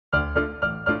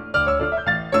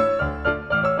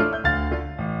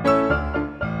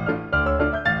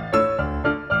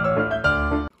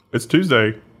It's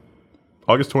Tuesday,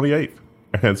 August 28th,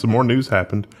 and some more news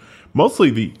happened. Mostly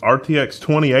the RTX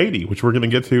 2080, which we're going to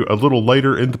get to a little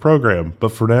later in the program.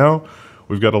 But for now,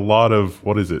 we've got a lot of,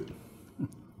 what is it,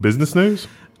 business news?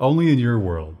 Only in your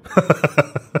world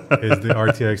is the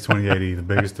RTX 2080 the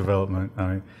biggest development. I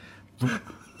mean,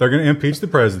 they're going to impeach the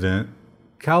president.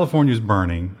 California's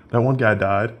burning. That one guy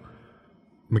died.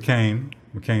 McCain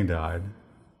died.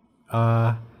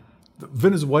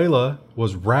 Venezuela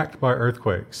was racked by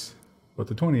earthquakes, but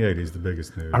the 2080 is the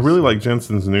biggest news. I really like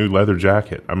Jensen's new leather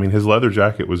jacket. I mean, his leather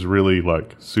jacket was really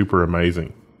like super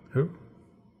amazing. Who?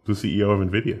 The CEO of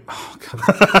NVIDIA. Oh,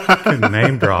 God.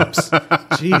 Name drops.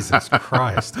 Jesus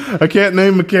Christ. I can't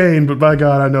name McCain, but by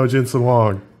God, I know Jensen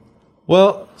Wong.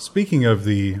 Well, speaking of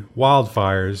the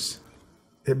wildfires,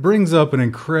 it brings up an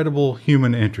incredible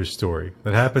human interest story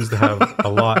that happens to have a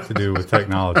lot to do with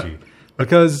technology.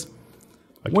 Because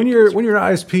when you're an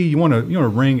ISP, you want to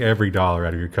wring every dollar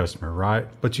out of your customer, right?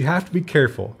 But you have to be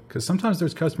careful because sometimes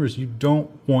there's customers you don't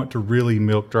want to really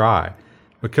milk dry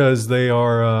because they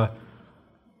are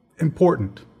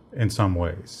important in some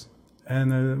ways.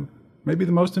 And maybe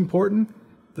the most important,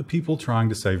 the people trying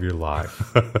to save your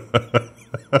life.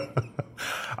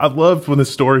 I loved when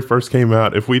this story first came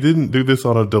out. If we didn't do this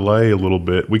on a delay a little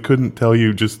bit, we couldn't tell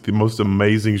you just the most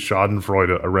amazing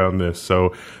schadenfreude around this.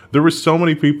 So there were so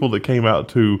many people that came out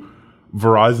to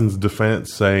Verizon's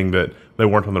defense saying that they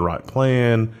weren't on the right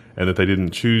plan and that they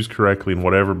didn't choose correctly and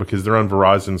whatever because they're on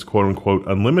Verizon's quote-unquote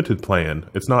unlimited plan.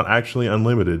 It's not actually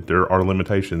unlimited. There are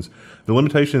limitations. The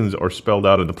limitations are spelled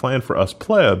out in the plan for us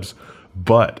plebs,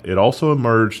 but it also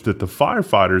emerged that the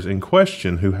firefighters in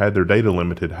question who had their data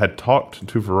limited had talked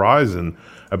to Verizon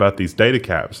about these data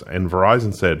caps, and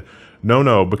Verizon said,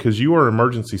 no, because you are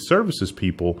emergency services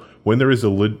people, when there is a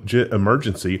legit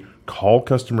emergency, call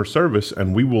customer service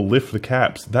and we will lift the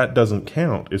caps. That doesn't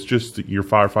count. It's just that your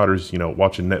firefighters,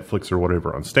 watching Netflix or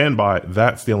whatever on standby.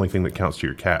 That's the only thing that counts to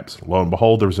your caps. Lo and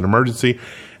behold, there was an emergency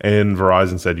and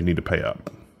Verizon said you need to pay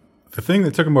up. The thing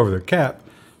that took them over their cap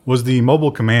was the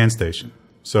mobile command station.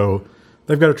 So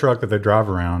they've got a truck that they drive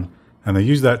around and they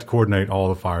use that to coordinate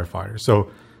all the firefighters.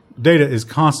 So data is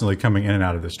constantly coming in and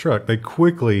out of this truck. They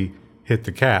quickly hit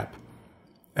the cap.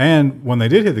 And when they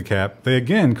did hit the cap, they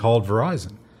again called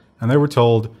Verizon. And they were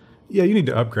told, yeah, you need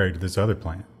to upgrade to this other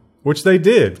plan, which they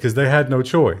did because they had no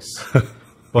choice.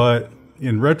 But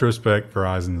in retrospect,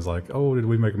 Verizon's like, oh, did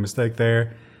we make a mistake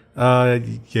there?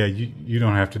 Yeah, you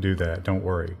don't have to do that. Don't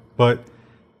worry. But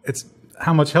it's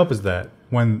how much help is that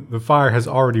when the fire has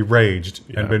already raged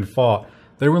and been fought?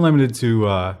 They were limited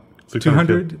to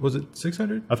 200. Was it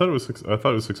 600? I thought it was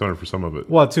 600 for some of it.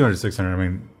 Well, 200, 600. I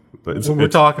mean, when we're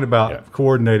talking about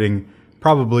coordinating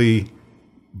probably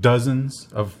dozens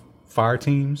of fire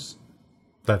teams,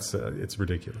 that's it's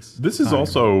ridiculous. This is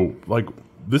also like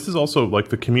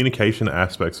the communication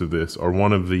aspects of this are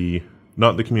one of the,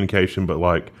 not the communication, but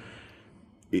like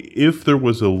if there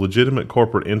was a legitimate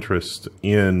corporate interest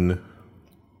in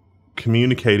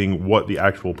communicating what the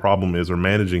actual problem is or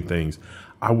managing things,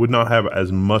 I would not have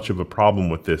as much of a problem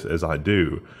with this as I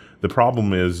do. The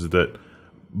problem is that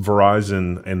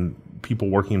Verizon and people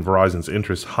working in Verizon's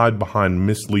interests hide behind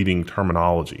misleading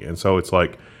terminology. And so it's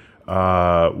like,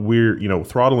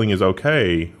 throttling is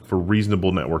okay for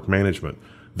reasonable network management.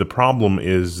 The problem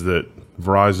is that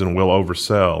Verizon will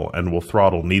oversell and will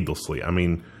throttle needlessly. I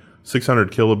mean,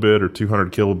 600 kilobit or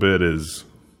 200 kilobit is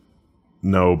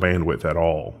no bandwidth at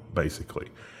all, basically.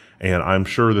 And I'm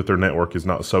sure that their network is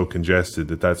not so congested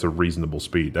that that's a reasonable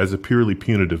speed. That's a purely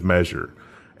punitive measure.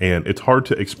 And it's hard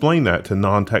to explain that to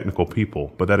non-technical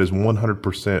people, but that is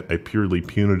 100% a purely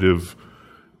punitive,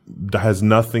 that has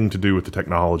nothing to do with the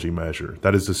technology measure.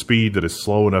 That is a speed that is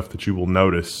slow enough that you will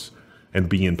notice and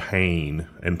be in pain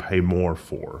and pay more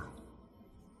for.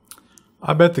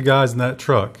 I bet the guys in that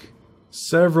truck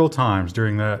several times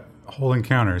during that whole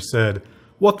encounter said,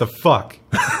 what the fuck?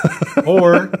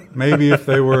 Or maybe if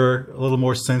they were a little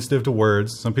more sensitive to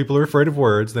words, some people are afraid of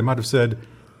words, they might have said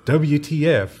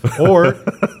WTF or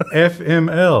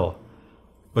FML.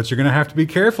 But you're going to have to be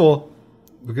careful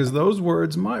because those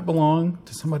words might belong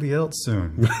to somebody else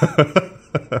soon.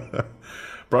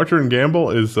 Procter Gamble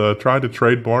is trying to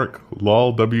trademark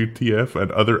LOL, WTF,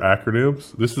 and other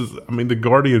acronyms. This is, The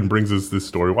Guardian brings us this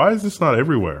story. Why is this not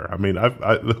everywhere?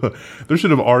 There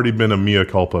should have already been a mea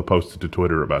culpa posted to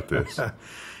Twitter about this.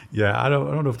 Yeah, I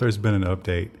don't know if there's been an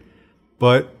update,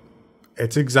 but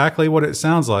it's exactly what it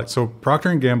sounds like. So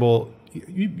Procter Gamble,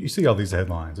 you see all these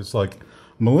headlines. It's like,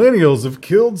 millennials have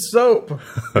killed soap,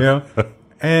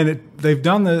 and they've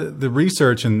done the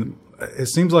research, and it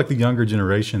seems like the younger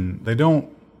generation, they don't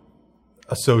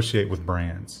associate with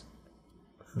brands.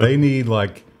 They need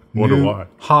like Wonder why.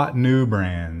 Hot new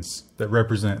brands that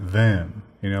represent them,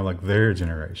 like their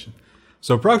generation.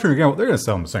 So Procter & Gamble, they're going to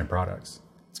sell them the same products.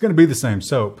 It's going to be the same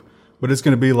soap, but it's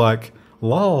going to be like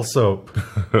Lol soap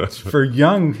for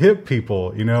young, hip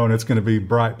people, and it's going to be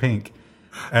bright pink.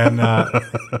 And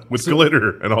with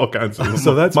glitter and all kinds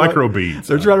of that's micro beads.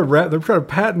 They're trying to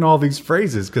patent all these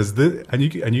phrases because and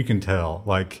you can tell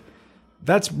like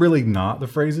that's really not the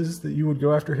phrases that you would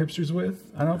go after hipsters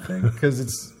with. I don't think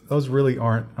because those really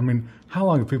aren't. I mean, how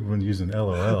long have people been using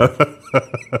LOL?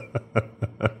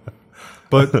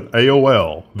 But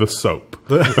AOL, the soap.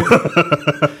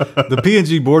 The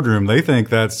P&G boardroom, they think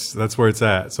that's where it's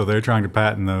at. So they're trying to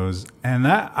patent those, and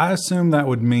that I assume that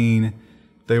would mean.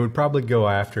 They would probably go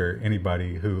after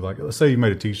anybody who, like, let's say you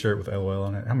made a T-shirt with LOL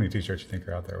on it. How many T-shirts do you think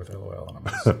are out there with LOL on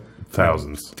them?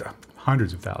 Thousands.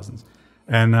 Hundreds of thousands.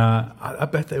 And I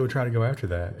bet they would try to go after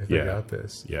that if they got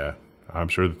this. Yeah, I'm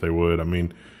sure that they would. I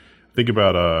mean, think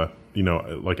about,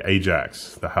 like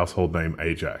Ajax, the household name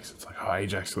Ajax. It's like, oh,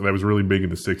 Ajax, that was really big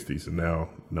in the 60s, and now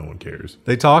no one cares.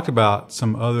 They talked about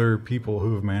some other people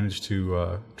who have managed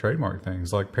to trademark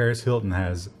things. Like Paris Hilton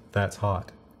has That's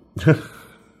Hot.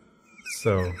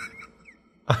 So,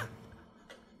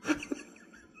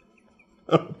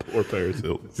 poor Paris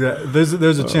Hilton. Yeah,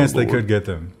 there's a chance they could get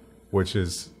them, which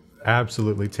is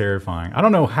absolutely terrifying. I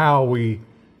don't know how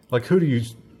who do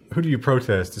you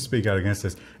protest to speak out against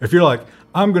this? If you're like,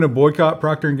 I'm going to boycott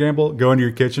Procter & Gamble, go into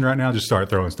your kitchen right now, just start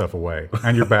throwing stuff away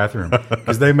and your bathroom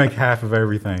because they make half of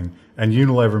everything and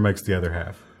Unilever makes the other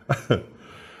half.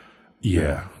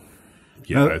 Yeah,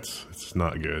 it's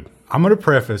not good. I'm going to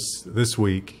preface this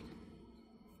week.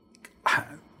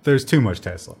 There's too much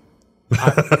Tesla.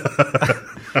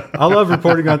 I love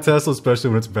reporting on Tesla, especially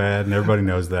when it's bad, and everybody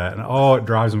knows that. And it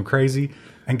drives them crazy.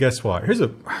 And guess what? Here's a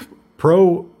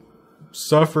pro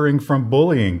suffering from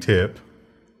bullying tip.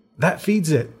 That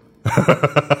feeds it.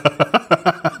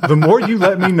 The more you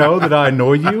let me know that I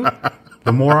annoy you,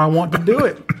 the more I want to do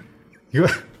it.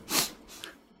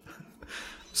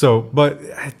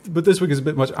 But this week is a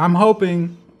bit much. I'm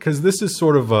hoping, because this is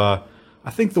sort of I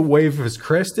think the wave has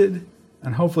crested,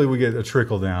 and hopefully we get a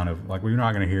trickle down of like we're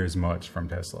not going to hear as much from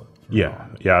Tesla. Yeah,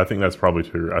 I think that's probably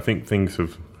true. I think things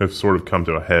have sort of come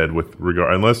to a head with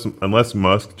regard, unless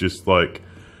Musk just like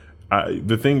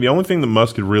the only thing that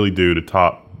Musk could really do to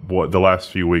top what the last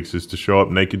few weeks is to show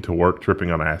up naked to work tripping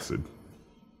on acid.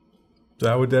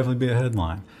 That would definitely be a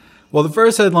headline. Well, the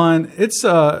first headline, it's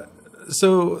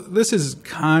so this is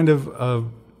kind of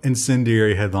an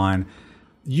incendiary headline.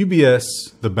 UBS,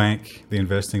 the bank, the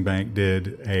investing bank,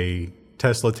 did a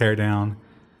Tesla teardown.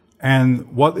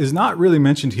 And what is not really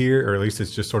mentioned here, or at least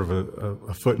it's just sort of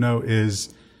a footnote,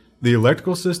 is the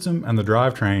electrical system and the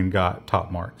drivetrain got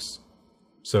top marks.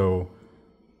 So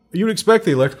you would expect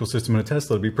the electrical system in a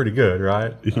Tesla to be pretty good,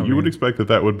 right? You would expect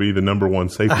that would be the number one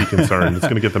safety concern that's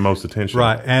going to get the most attention.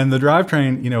 Right. And the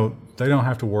drivetrain, they don't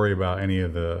have to worry about any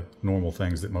of the normal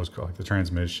things that most call, like the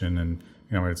transmission and,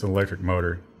 it's an electric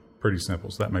motor. Pretty simple,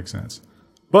 so that makes sense.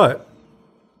 But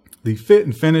the fit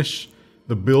and finish,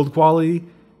 the build quality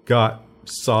got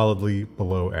solidly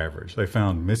below average. They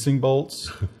found missing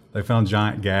bolts. They found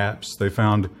giant gaps. They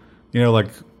found, like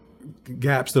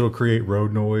gaps that'll create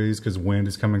road noise because wind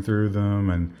is coming through them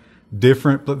and they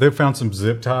found some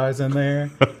zip ties in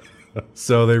there.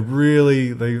 So they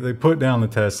really, they put down the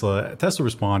Tesla. Tesla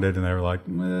responded and they were like,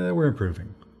 we're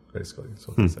improving, basically. That's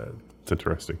what they said. It's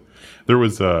interesting. There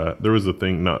was a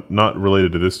thing not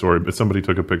related to this story, but somebody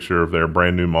took a picture of their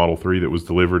brand new Model 3 that was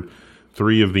delivered.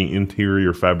 3 of the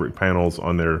interior fabric panels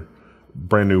on their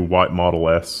brand new white Model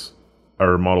S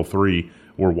or Model 3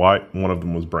 were white. One of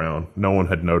them was brown. No one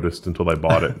had noticed until they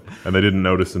bought it, and they didn't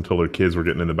notice until their kids were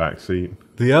getting in the back seat.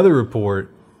 The other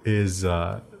report is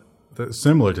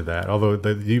similar to that, although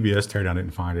the UBS teardown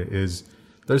didn't find it. Is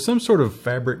there's some sort of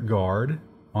fabric guard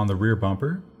on the rear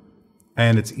bumper,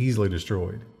 and it's easily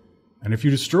destroyed. And if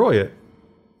you destroy it,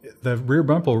 the rear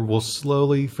bumper will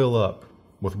slowly fill up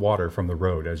with water from the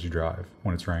road as you drive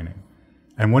when it's raining.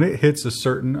 And when it hits a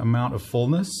certain amount of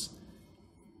fullness,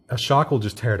 a shock will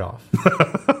just tear it off.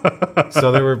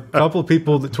 So there were a couple of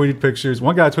people that tweeted pictures.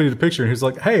 One guy tweeted a picture and he was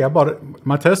like, hey, I bought it.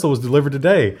 My Tesla was delivered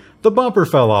today. The bumper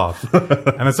fell off.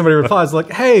 And then somebody replies like,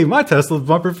 hey, my Tesla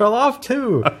bumper fell off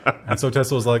too. And so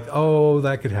Tesla was like, oh,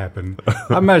 that could happen.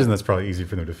 I imagine that's probably easy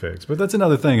for them to fix. But that's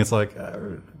another thing. It's like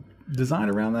design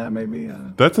around that maybe.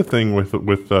 That's a thing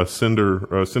with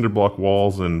cinder block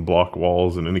walls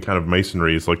and any kind of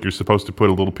masonry. It's like you're supposed to put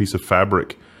a little piece of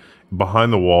fabric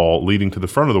behind the wall leading to the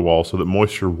front of the wall so that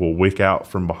moisture will wick out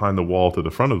from behind the wall to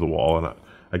the front of the wall. And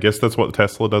I guess that's what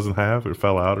Tesla doesn't have. It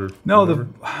fell out or No, whatever.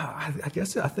 I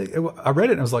read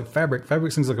it and I was like, fabric.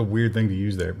 Fabric seems like a weird thing to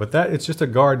use there, but it's just a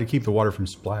guard to keep the water from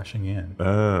splashing in.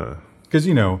 Because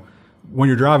when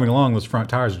you're driving along, those front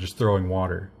tires are just throwing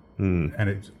water, and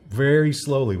it very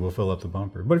slowly will fill up the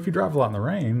bumper. But if you drive a lot in the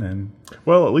rain, then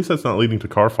Well, at least that's not leading to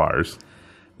car fires.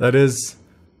 that is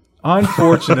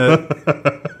unfortunate.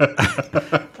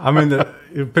 I mean,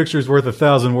 the picture's worth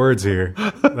 1,000 words here.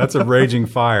 That's a raging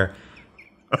fire.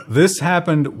 This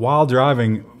happened while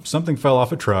driving. Something fell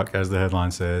off a truck, as the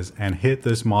headline says, and hit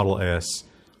this Model S,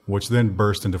 which then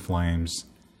burst into flames.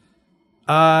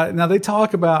 Now, they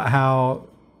talk about how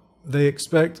they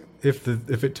expect if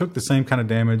it took the same kind of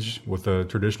damage with a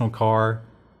traditional car,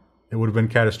 it would have been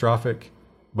catastrophic,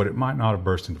 but it might not have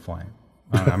burst into flame.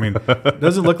 I mean, it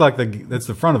doesn't look like that's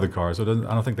the front of the car, so I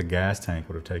don't think the gas tank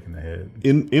would have taken the hit.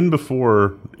 In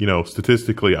before,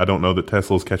 statistically, I don't know that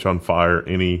Teslas catch on fire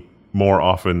any more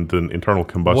often than internal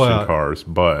combustion cars,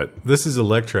 but this is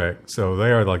Electrek, so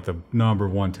they are like the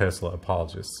 #1 Tesla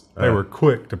apologists. They were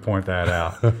quick to point that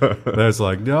out. That's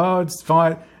like, no, it's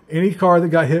fine. Any car that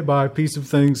got hit by a piece of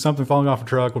thing, something falling off a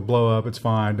truck would blow up. It's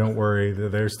fine. Don't worry.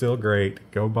 They're still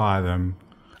great. Go buy them.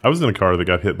 I was in a car that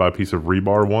got hit by a piece of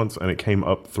rebar once, and it came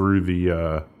up through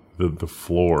the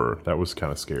floor. That was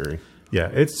kind of scary. Yeah,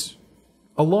 it's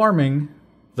alarming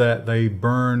that they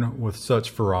burn with such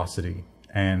ferocity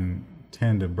and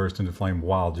tend to burst into flame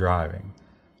while driving.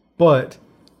 But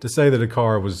to say that a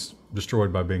car was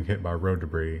destroyed by being hit by road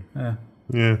debris,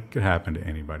 could happen to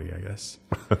anybody, I guess.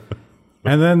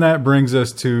 And then that brings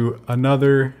us to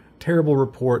another terrible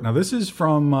report. Now, this is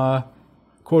from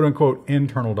quote-unquote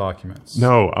internal documents.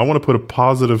 No, I want to put a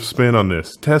positive spin on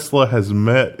this. Tesla has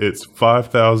met its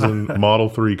 5,000 Model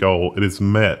 3 goal. It is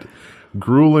met.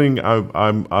 Grueling.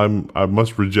 I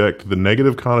must reject the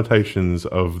negative connotations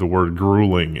of the word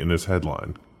grueling in this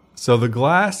headline. So the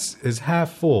glass is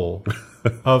half full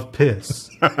of piss.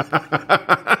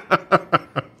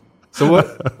 So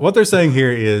what they're saying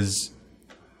here is,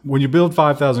 when you build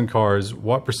 5,000 cars,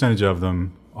 what percentage of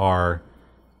them are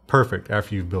perfect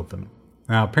after you've built them?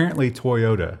 Now, apparently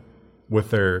Toyota, with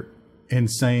their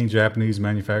insane Japanese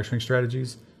manufacturing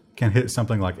strategies, can hit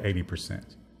something like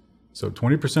 80%. So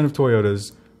 20% of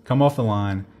Toyotas come off the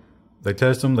line, they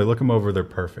test them, they look them over, they're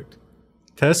perfect.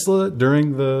 Tesla,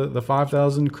 during the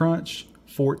 5,000 crunch,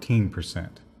 14%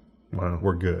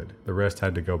 were good. The rest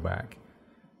had to go back.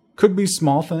 Could be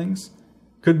small things.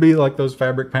 Could be like those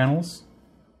fabric panels,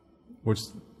 which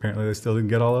apparently they still didn't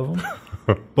get all of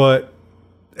them. But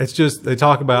it's just, they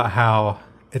talk about how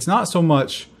it's not so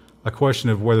much a question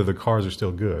of whether the cars are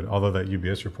still good, although that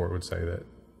UBS report would say that,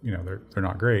 they're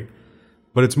not great.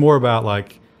 But it's more about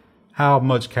like, how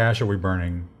much cash are we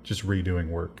burning just redoing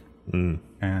work?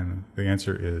 And the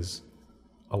answer is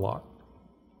a lot.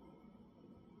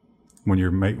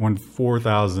 When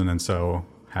 4,000 and so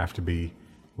have to be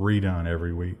redone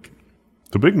every week.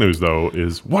 The big news, though,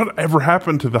 is whatever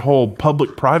happened to the whole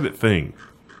public-private thing?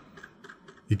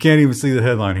 You can't even see the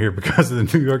headline here because of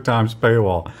the New York Times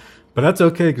paywall. But that's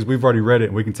okay because we've already read it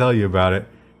and we can tell you about it.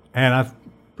 And I'm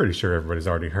pretty sure everybody's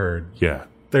already heard. Yeah.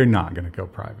 They're not going to go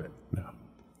private. No.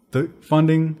 The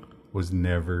funding was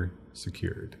never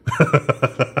secured.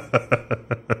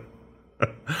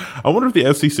 I wonder if the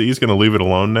FCC is going to leave it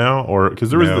alone now, or because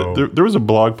there was a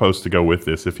blog post to go with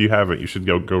this. If you haven't, you should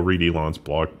go read Elon's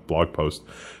blog post,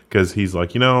 because he's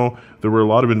like, there were a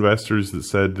lot of investors that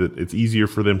said that it's easier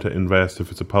for them to invest if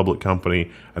it's a public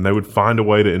company, and they would find a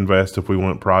way to invest if we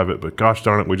went private. But gosh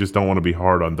darn it, we just don't want to be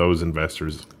hard on those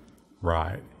investors.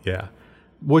 Right. Yeah.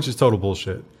 Which is total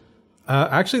bullshit.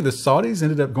 Actually, the Saudis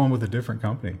ended up going with a different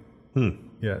company.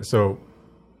 Yeah. So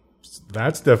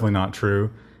that's definitely not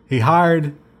true. He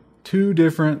hired two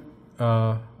different,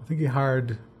 I think he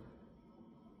hired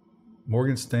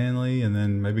Morgan Stanley and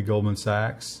then maybe Goldman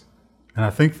Sachs. And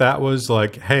I think that was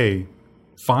like, hey,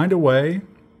 find a way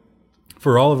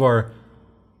for all of our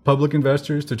public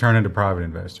investors to turn into private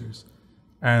investors.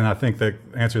 And I think the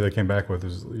answer they came back with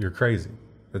was, you're crazy.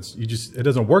 It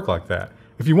doesn't work like that.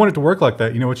 If you want it to work like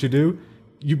that, you know what you do?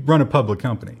 You run a public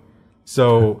company.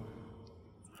 So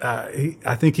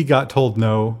I think he got told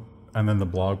no. And then the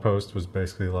blog post was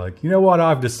basically like, you know what?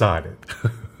 I've decided.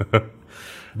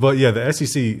 But yeah, the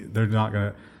SEC, they're not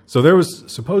going to. So there was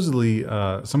supposedly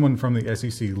someone from the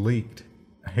SEC leaked.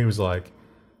 He was like,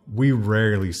 we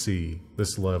rarely see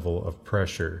this level of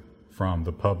pressure from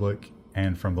the public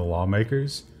and from the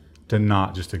lawmakers to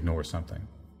not just ignore something.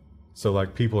 So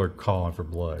like people are calling for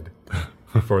blood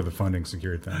for the funding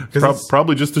secured thing.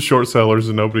 Probably just the short sellers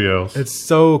and nobody else. It's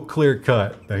so clear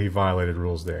cut that he violated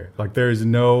rules there. Like there is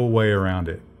no way around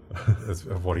it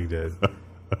of what he did.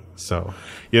 So,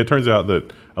 yeah, it turns out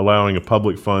that allowing a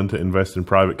public fund to invest in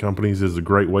private companies is a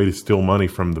great way to steal money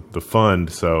from the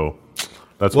fund. So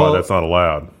that's why that's not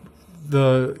allowed.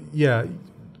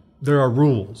 There are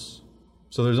rules.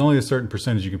 So there's only a certain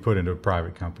percentage you can put into a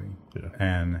private company,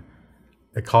 and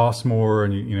it costs more,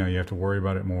 and you have to worry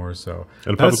about it more. So,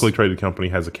 and a publicly traded company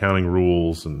has accounting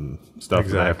rules and stuff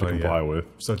that they have to comply with,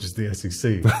 such as the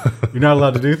SEC. You're not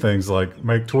allowed to do things like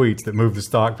make tweets that move the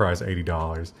stock price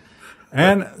 $80.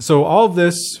 And so all of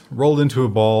this rolled into a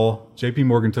ball.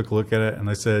 JPMorgan took a look at it, and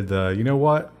they said, you know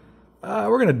what?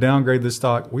 We're going to downgrade this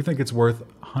stock. We think it's worth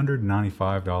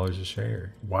 $195 a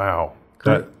share. Wow.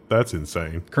 That's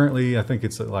insane. Currently, I think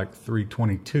it's at like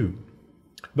 $322.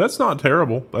 That's not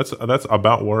terrible. That's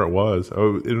about where it was.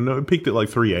 Oh, it peaked at like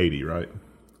 380, right?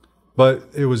 But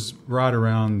it was right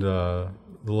around the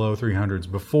low 300s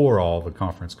before all the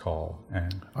conference call.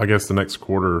 And I guess the next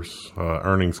quarter's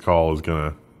earnings call is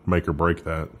going to make or break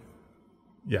that.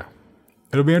 Yeah.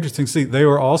 It'll be interesting to see.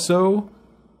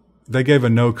 They gave a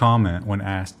no comment when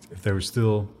asked if they were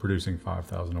still producing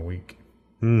 5,000 a week.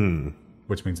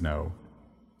 Which means no.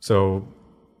 So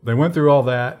they went through all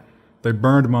that. They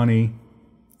burned money,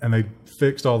 and they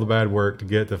fixed all the bad work to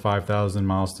get the 5,000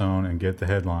 milestone and get the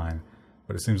headline.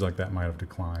 But it seems like that might have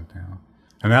declined now.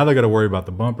 And now they got to worry about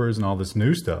the bumpers and all this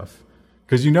new stuff.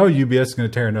 Because UBS is going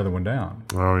to tear another one down.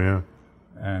 Oh, yeah.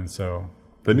 And so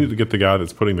they need to get the guy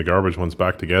that's putting the garbage ones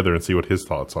back together and see what his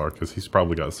thoughts are, because he's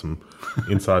probably got some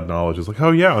inside knowledge. It's like,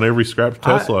 oh, yeah, on every scrapped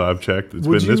Tesla I've checked, it's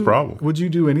been this problem. Would you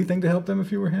do anything to help them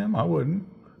if you were him? I wouldn't.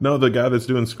 No, the guy that's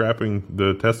doing scrapping,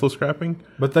 the Tesla scrapping.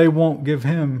 But they won't give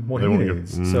him what he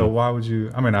needs. So why would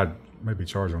you? I mean, I'd maybe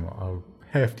charge him a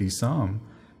hefty sum,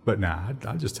 but nah,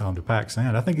 I'd just tell him to pack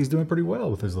sand. I think he's doing pretty well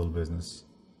with his little business.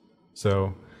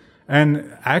 So,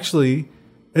 and actually,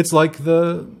 it's like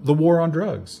the war on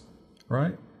drugs,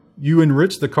 right? You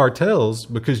enrich the cartels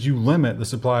because you limit the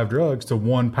supply of drugs to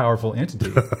one powerful entity.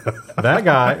 That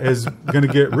guy is going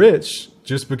to get rich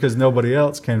just because nobody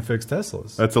else can fix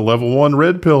Teslas. That's a level 1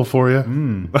 red pill for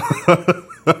you.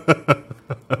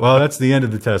 Well, that's the end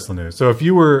of the Tesla news. So if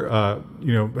you were,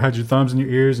 had your thumbs in your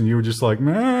ears and you were just like,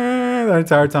 man, that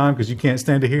entire time because you can't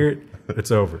stand to hear it,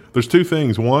 it's over. There's two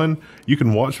things. One, you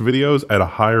can watch videos at a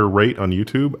higher rate on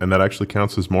YouTube, and that actually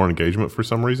counts as more engagement for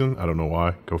some reason. I don't know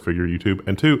why. Go figure, YouTube.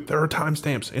 And two, there are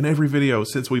timestamps in every video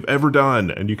since we've ever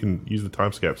done, and you can use the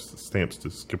timestamps to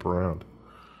skip around.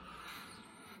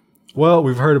 Well,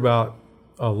 we've heard about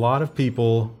a lot of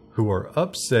people who are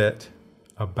upset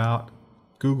about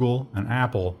Google and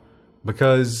Apple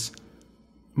because,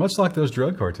 much like those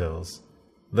drug cartels,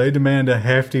 they demand a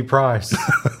hefty price.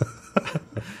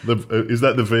 Is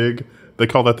that the VIG? They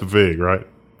call that the VIG, right?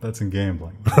 That's in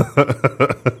gambling.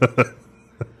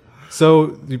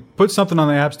 So you put something on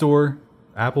the App Store,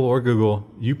 Apple or Google,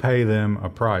 you pay them a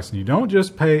price. And you don't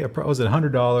just pay, was it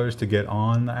 $100 to get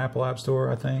on the Apple App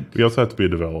Store, I think? You also have to be a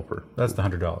developer. That's the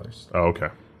 $100. Oh, okay.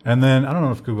 And then, I don't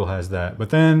know if Google has that, but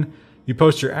then you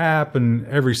post your app and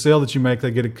every sale that you make,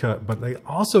 they get a cut. But they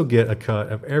also get a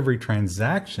cut of every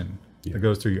transaction that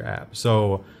goes through your app.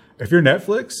 So if you're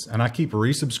Netflix and I keep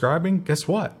resubscribing, guess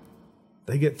what?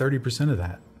 They get 30% of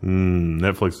that.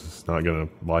 Netflix is not going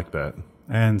to like that.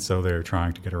 And so they're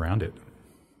trying to get around it.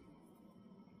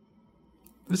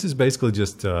 This is basically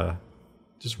just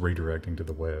redirecting to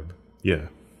the web. Yeah.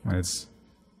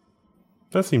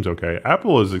 That seems okay.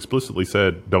 Apple has explicitly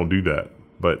said, don't do that.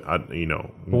 But, But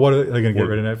what are they going to get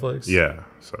rid of Netflix? Yeah.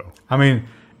 So, I mean,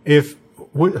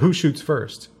 who shoots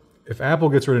first? If Apple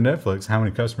gets rid of Netflix, how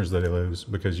many customers do they lose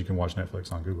because you can watch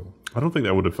Netflix on Google? I don't think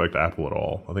that would affect Apple at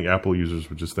all. I think Apple users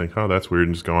would just think, oh, that's weird,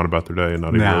 and just go on about their day and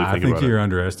not even really think about it. I think you're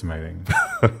underestimating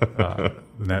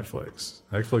Netflix.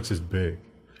 Netflix is big.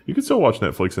 You can still watch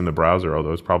Netflix in the browser,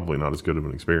 although it's probably not as good of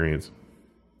an experience.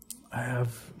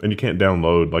 And you can't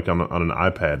download, like on an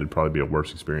iPad, it'd probably be a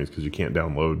worse experience because you can't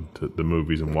download the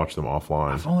movies and watch them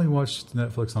offline. I've only watched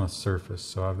Netflix on a Surface,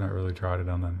 so I've not really tried it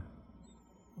on the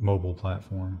mobile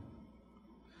platform.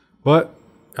 But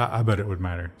I bet it would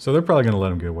matter. So they're probably going to let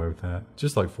them get away with that,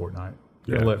 just like Fortnite.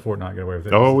 They're going to let Fortnite get away with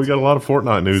it. Oh, we got a lot of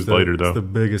Fortnite news later, though. It's the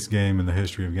biggest game in the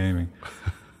history of gaming.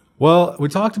 Well, we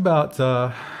talked about,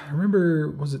 remember,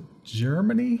 was it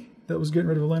Germany that was getting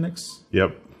rid of Linux?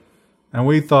 Yep. And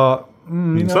we thought,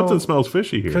 something smells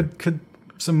fishy here. Could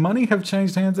some money have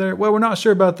changed hands there? Well, we're not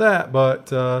sure about that, but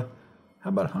how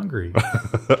about Hungary?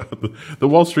 The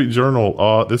Wall Street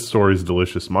Journal, this story is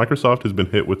delicious. Microsoft has been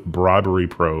hit with bribery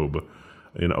probe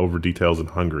over details in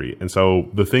Hungary. And so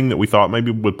the thing that we thought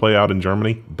maybe would play out in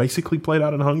Germany basically played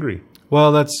out in Hungary.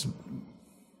 Well, that's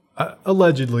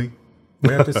allegedly.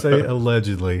 We have to say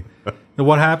allegedly. And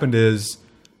what happened is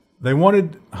they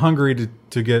wanted Hungary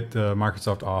to get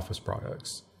Microsoft Office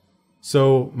products.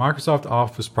 So Microsoft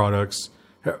Office products,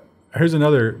 here's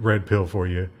another red pill for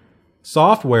you.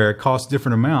 Software costs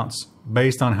different amounts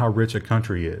based on how rich a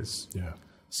country is. Yeah.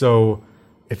 So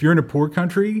if you're in a poor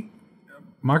country,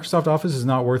 Microsoft Office is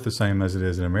not worth the same as it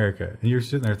is in America. And you're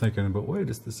sitting there thinking, but wait,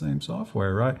 it's the same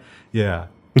software, right? Yeah,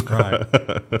 right.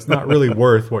 It's not really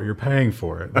worth what you're paying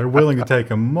for it. They're willing to take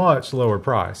a much lower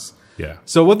price. Yeah.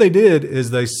 So what they did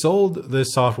is they sold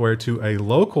this software to a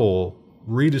local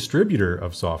redistributor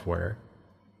of software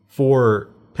for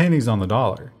pennies on the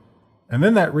dollar. And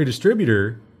then that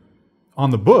redistributor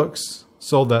on the books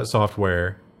sold that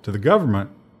software to the government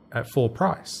at full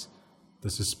price. The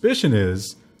suspicion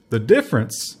is the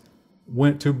difference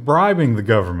went to bribing the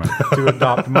government to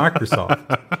adopt Microsoft.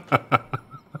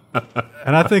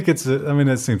 And I think it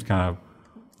seems kind of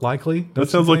likely. That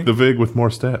sounds like the VIG with more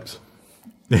steps.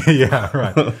 Yeah,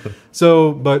 right.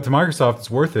 So, but to Microsoft,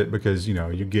 it's worth it because,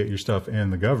 you get your stuff in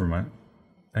the government.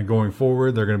 And going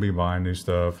forward, they're going to be buying new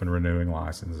stuff and renewing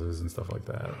licenses and stuff like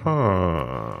that.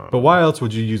 Huh. But why else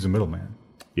would you use a middleman?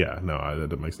 Yeah, no,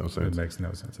 that makes no sense. It makes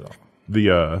no sense at all.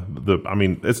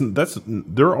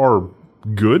 There are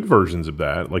good versions of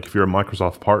that. Like if you're a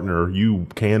Microsoft partner, you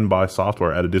can buy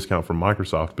software at a discount from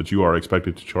Microsoft, but you are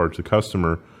expected to charge the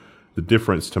customer the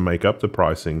difference to make up the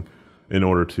pricing in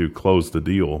order to close the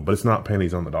deal. But it's not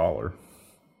pennies on the dollar.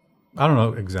 I don't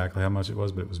know exactly how much it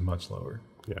was, but it was much lower.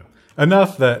 Yeah.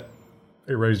 Enough that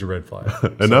it raised a red flag.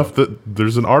 Enough that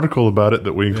there's an article about it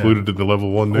that we included in the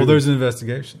Level 1 news. Well, there's an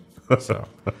investigation. So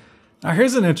now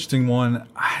here's an interesting one.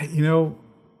 I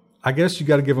guess you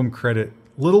got to give them credit.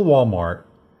 Little Walmart,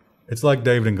 it's like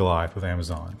David and Goliath with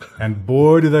Amazon. And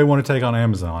boy, do they want to take on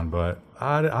Amazon, but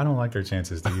I don't like their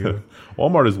chances, do you?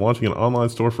 Walmart is launching an online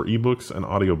store for ebooks and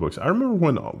audiobooks. I remember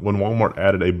when Walmart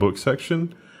added a book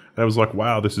section, and I was like,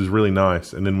 wow, this is really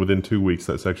nice. And then within 2 weeks,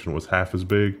 that section was half as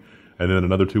big. And then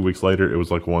another 2 weeks later, it was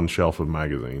like one shelf of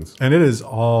magazines. And it is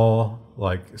all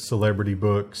like celebrity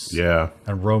books. Yeah.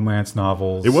 And romance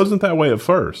novels. It wasn't that way at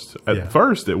first. At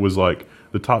first, it was like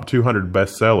the top 200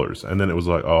 bestsellers. And then it was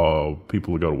like, oh,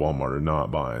 people who go to Walmart are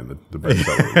not buying the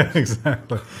bestsellers. Yeah,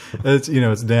 exactly.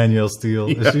 It's Danielle Steele.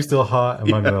 Yeah. Is she still hot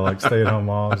among the stay-at-home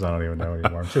moms? I don't even know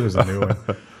anymore. I'm sure there's a new one.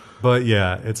 But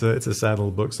yeah, it's a sad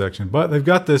little book section. But they've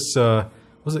got this,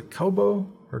 was it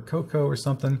Kobo or Coco or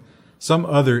something? Some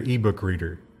other ebook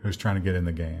reader who's trying to get in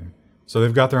the game. So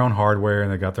they've got their own hardware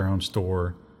and they've got their own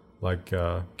store, like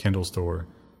Kindle store.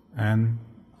 And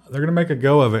they're going to make a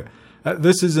go of it.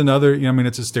 This is another,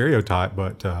 it's a stereotype,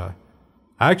 but I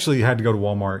actually had to go to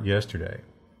Walmart yesterday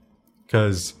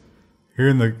because here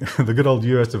in the good old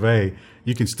US of A,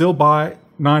 you can still buy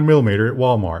 9mm at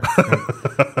Walmart.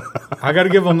 I got to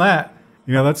give them that.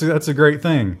 That's a great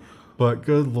thing. But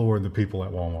good Lord, the people at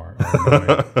Walmart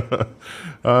are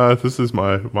annoying. This is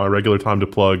my regular time to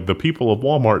plug the people of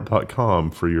Walmart.com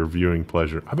for your viewing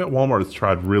pleasure. I bet Walmart has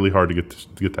tried really hard to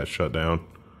get that shut down.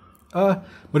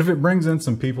 But if it brings in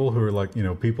some people who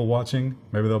are people watching,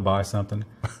 maybe they'll buy something.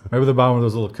 Maybe they'll buy one of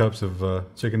those little cups of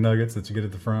chicken nuggets that you get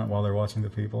at the front while they're watching the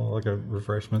people, like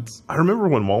refreshments. I remember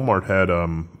when Walmart had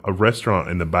a restaurant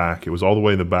in the back. It was all the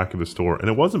way in the back of the store, and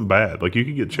it wasn't bad. Like you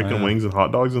could get chicken wings and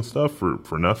hot dogs and stuff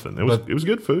for nothing. It was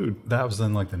good food. That was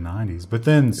in the 90s. But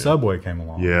then Subway came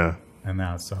along. Yeah. And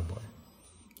now it's Subway.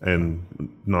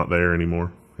 And not there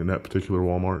anymore in that particular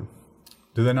Walmart.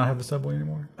 Do they not have the Subway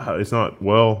anymore? It's not.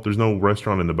 Well, there's no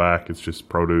restaurant in the back. It's just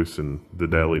produce and the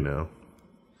deli now.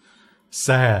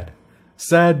 Sad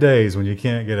days when you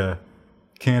can't get a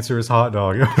cancerous hot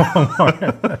dog at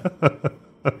Walmart.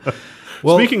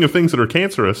 Well, speaking of things that are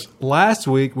cancerous, last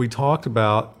week we talked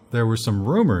about there were some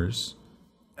rumors,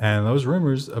 and those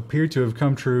rumors appear to have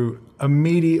come true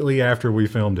immediately after we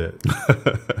filmed it.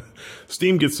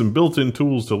 Steam gets some built-in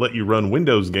tools to let you run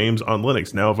Windows games on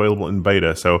Linux, now available in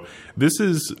beta. So this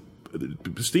is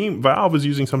Valve is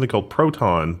using something called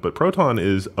Proton, but Proton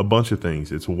is a bunch of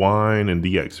things. It's Wine and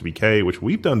DXVK, which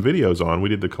we've done videos on. We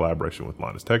did the collaboration with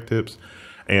Linus Tech Tips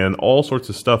and all sorts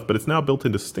of stuff, but it's now built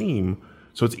into Steam,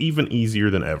 so it's even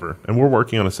easier than ever. And we're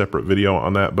working on a separate video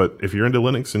on that, but if you're into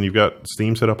Linux and you've got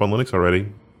Steam set up on Linux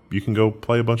already, you can go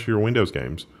play a bunch of your Windows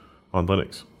games on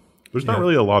Linux. There's not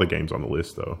really a lot of games on the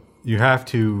list, though. You have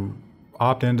to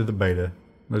opt into the beta.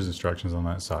 There's instructions on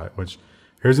that site, which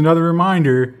here's another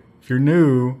reminder. If you're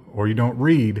new or you don't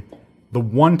read, the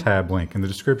one tab link in the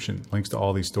description links to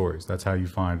all these stories. That's how you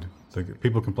find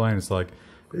people complain. It's like,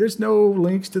 there's no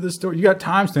links to the story. You got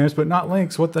timestamps, but not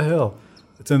links. What the hell?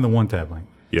 It's in the one tab link.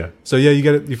 Yeah. So yeah,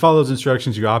 you follow those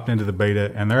instructions, you opt into the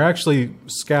beta, and they're actually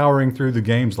scouring through the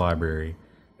games library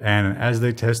And as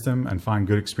they test them and find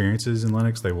good experiences in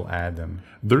Linux, they will add them.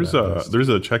 There's a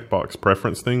checkbox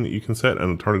preference thing that you can set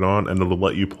and turn it on, and it'll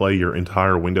let you play your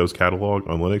entire Windows catalog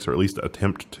on Linux, or at least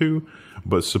attempt to.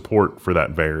 But support for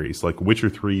that varies. Like Witcher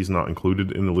 3 is not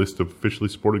included in the list of officially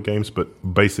supported games,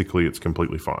 but basically it's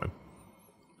completely fine.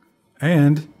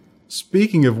 And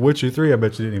speaking of Witcher 3, I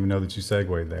bet you didn't even know that you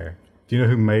segued there. Do you know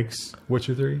who makes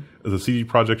Witcher 3? The CD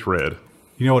Projekt Red.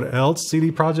 You know what else CD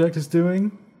Projekt is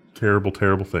doing? Terrible,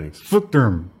 terrible things.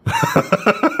 Fuckderm.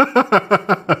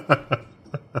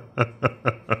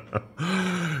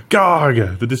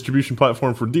 GOG, the distribution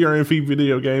platform for DRM-Free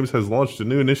video games, has launched a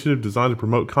new initiative designed to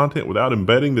promote content without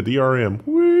embedding the DRM.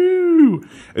 Woo!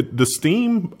 The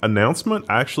Steam announcement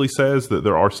actually says that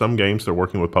there are some games they're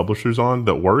working with publishers on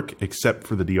that work, except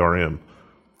for the DRM.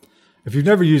 If you've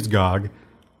never used GOG,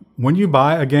 when you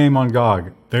buy a game on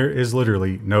GOG, there is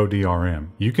literally no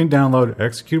DRM. You can download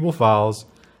executable files,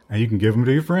 and you can give them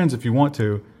to your friends if you want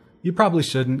to. You probably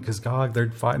shouldn't, because GOG,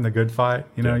 they're fighting the good fight.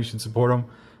 You know, You should support them.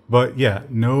 But yeah,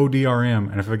 no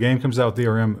DRM. And if a game comes out with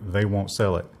DRM, they won't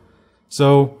sell it.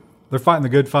 So they're fighting the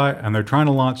good fight, and they're trying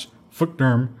to launch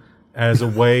Fuckderm as a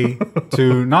way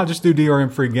to not just do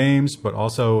DRM-free games, but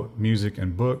also music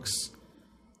and books.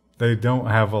 They don't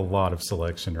have a lot of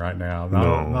selection right now.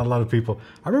 Not a lot of people.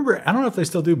 I remember, I don't know if they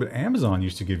still do, but Amazon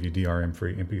used to give you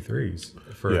DRM-free MP3s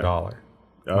for $1,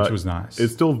 which was nice.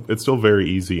 It's still very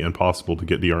easy and possible to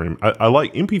get DRM. I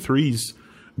like MP3s.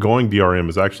 Going DRM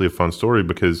is actually a fun story,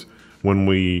 because when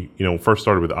we first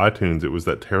started with iTunes, it was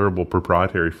that terrible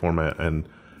proprietary format, and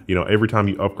every time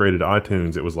you upgraded to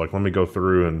iTunes, it was like, let me go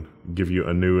through and give you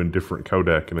a new and different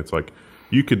codec, and it's like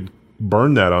you could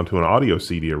burn that onto an audio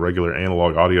CD, a regular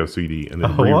analog audio CD, and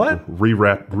then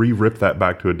re-rip that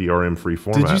back to a DRM-free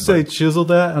format. Did you say chisel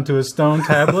that onto a stone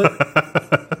tablet?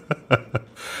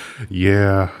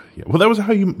 Yeah. Well, that was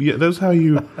how you. Yeah, that was how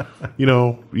you.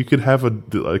 You could have a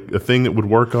thing that would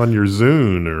work on your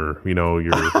Zune, or your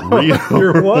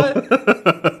your what?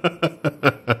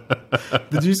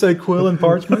 Did you say quill and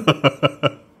parchment?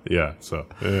 Yeah. So.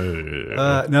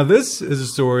 Now this is a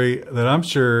story that I'm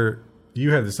sure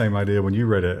you had the same idea when you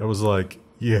read it. It was like,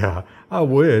 yeah, I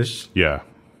wish. Yeah.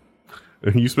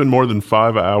 You spend more than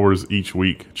 5 hours each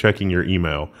week checking your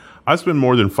email. I spend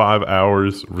more than 5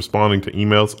 hours responding to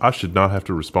emails I should not have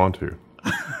to respond to.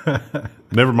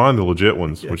 Never mind the legit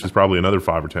ones, which is probably another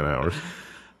 5 or 10 hours.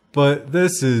 But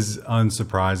this is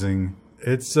unsurprising.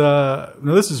 It's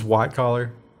this is white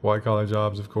collar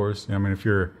jobs, of course. I mean, if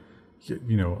you're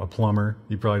a plumber,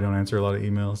 you probably don't answer a lot of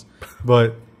emails.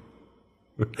 But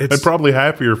I'm probably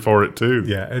happier for it too.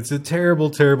 Yeah, it's a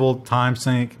terrible, terrible time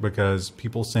sink, because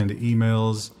people send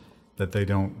emails that they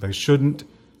shouldn't.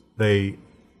 They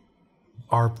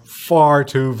are far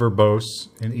too verbose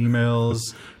in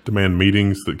emails. Demand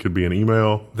meetings that could be an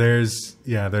email. But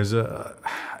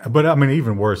I mean,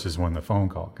 even worse is when the phone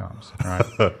call comes, right?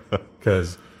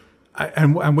 Because,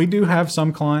 and we do have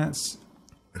some clients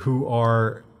who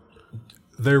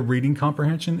their reading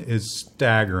comprehension is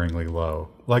staggeringly low.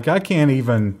 Like I can't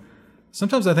even.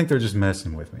 Sometimes I think they're just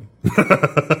messing with me,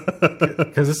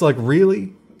 because it's like,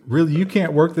 really, you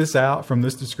can't work this out from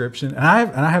this description. And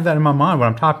I have that in my mind when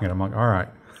I'm typing it. I'm like, all right,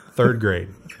 3rd grade.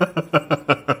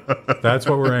 That's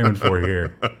what we're aiming for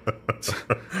here.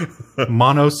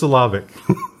 Monosyllabic.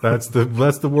 That's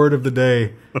the word of the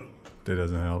day. That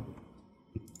doesn't help.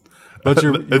 But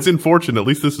it's unfortunate. At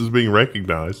least this is being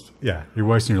recognized. Yeah, you're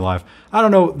wasting your life. I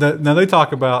don't know. Now they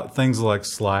talk about things like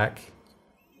Slack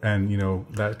and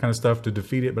that kind of stuff to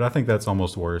defeat it, but I think that's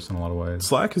almost worse in a lot of ways.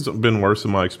 Slack has been worse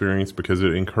in my experience because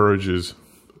it encourages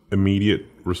immediate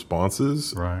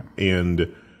responses, right?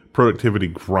 And productivity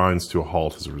grinds to a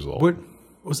halt as a result. What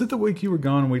was it the week you were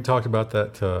gone and we talked about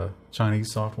that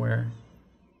Chinese software?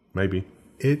 Maybe.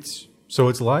 It's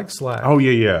like Slack. Oh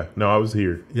yeah. No, I was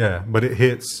here. Yeah, but it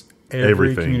hits every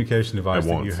Everything communication device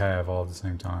that you have all at the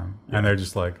same time, and they're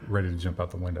just like ready to jump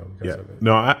out the window because of it.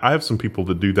 No, I have some people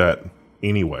that do that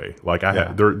anyway. Like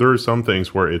there are some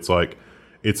things where it's like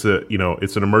it's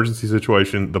an emergency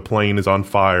situation. The plane is on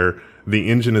fire. The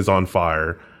engine is on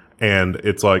fire, and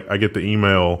it's like I get the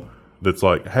email that's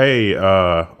like, "Hey,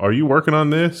 are you working on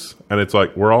this?" And it's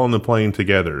like, we're all in the plane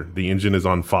together. The engine is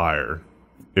on fire.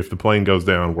 If the plane goes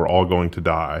down, we're all going to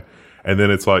die. And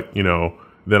then it's like,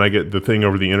 then I get the thing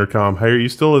over the intercom. Hey, are you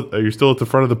still at the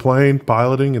front of the plane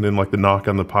piloting? And then like the knock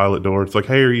on the pilot door. It's like,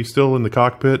 hey, are you still in the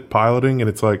cockpit piloting? And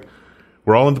it's like,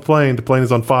 we're all in the plane. The plane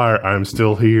is on fire. I'm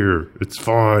still here. It's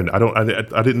fine. I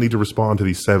didn't need to respond to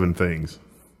these 7 things.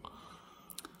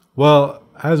 Well,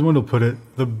 as Wendell put it,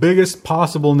 the biggest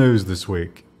possible news this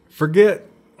week. Forget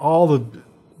all the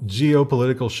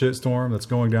geopolitical shitstorm that's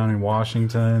going down in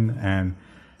Washington, and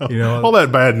all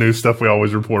that bad news stuff we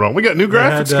always report on. We got new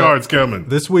graphics cards coming.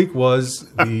 This week was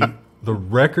the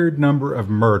record number of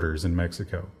murders in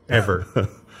Mexico ever.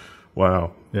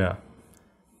 Wow. Yeah.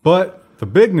 But the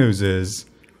big news is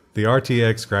the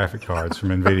RTX graphic cards from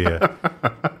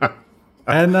NVIDIA.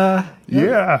 And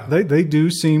they do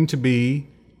seem to be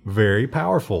very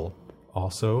powerful.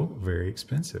 Also very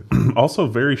expensive. Also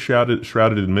very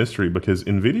shrouded in mystery, because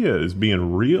NVIDIA is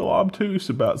being real obtuse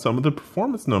about some of the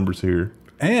performance numbers here.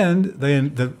 And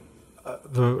the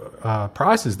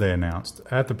prices they announced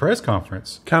at the press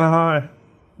conference. Kind of high.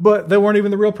 But they weren't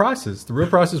even the real prices. The real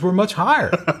prices were much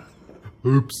higher.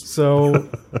 Oops. So,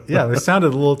 yeah, they sounded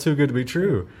a little too good to be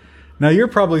true. Now, you're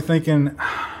probably thinking,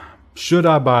 should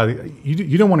I buy...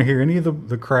 You don't want to hear any of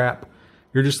the crap.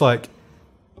 You're just like,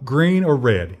 green or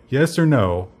red? Yes or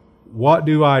no? What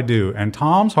do I do? And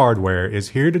Tom's Hardware is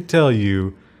here to tell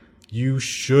you, you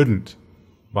shouldn't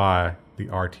buy the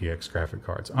RTX graphic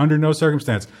cards. Under no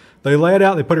circumstance. They lay it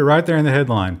out. They put it right there in the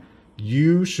headline.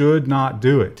 You should not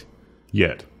do it.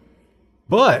 Yet.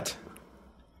 But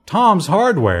Tom's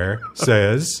Hardware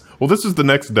says... Well, this is the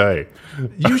next day.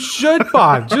 You should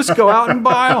buy. Just go out and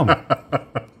buy them.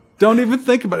 Don't even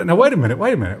think about it. Now, wait a minute.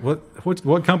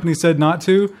 What company said not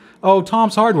to? Oh,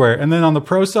 Tom's Hardware. And then on the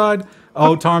pro side,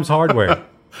 oh, Tom's Hardware.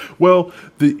 Well,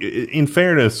 in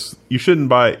fairness, you shouldn't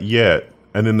buy it yet.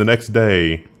 And then the next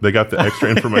day, they got the extra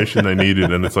information they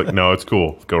needed. And it's like, no, it's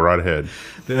cool. Go right ahead.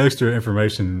 The extra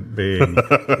information being,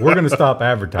 we're going to stop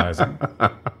advertising.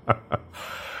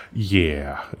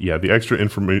 Yeah. The extra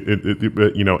information,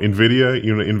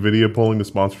 NVIDIA pulling the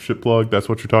sponsorship plug. That's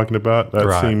what you're talking about. That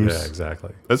right. seems, yeah,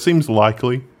 exactly. That seems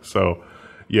likely. So,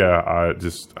 yeah, I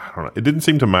don't know. It didn't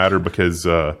seem to matter, because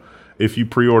if you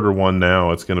pre-order one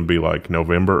now, it's going to be like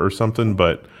November or something.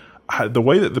 But the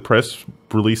way that the press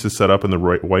release is set up and the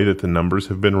way that the numbers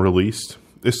have been released,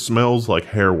 it smells like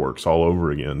Hairworks all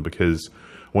over again. Because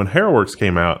when Hairworks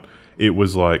came out, it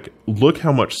was like, look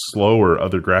how much slower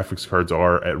other graphics cards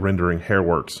are at rendering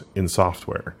Hairworks in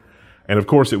software. And of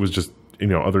course, it was just,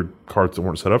 other cards that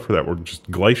weren't set up for that were just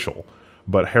glacial.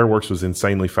 But Hairworks was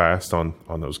insanely fast on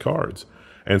those cards.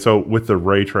 And so with the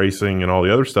ray tracing and all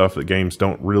the other stuff that games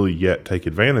don't really yet take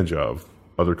advantage of,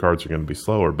 other cards are going to be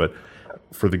slower. But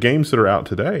for the games that are out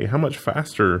today, how much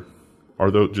faster are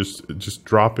those? Just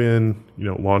drop in,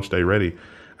 launch day ready.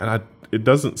 And it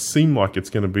doesn't seem like it's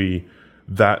going to be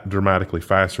that dramatically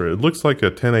faster. It looks like a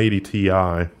 1080 Ti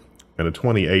and a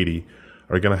 2080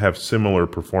 are going to have similar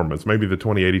performance. Maybe the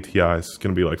 2080 Ti is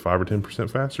going to be like 5 or 10%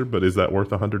 faster, but is that worth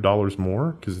 $100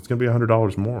 more? Because it's going to be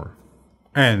 $100 more.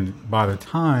 And by the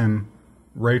time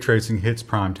ray tracing hits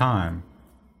prime time,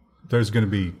 there's going to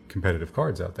be competitive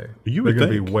cards out there. They're going to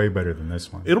be way better than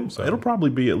this one. It'll probably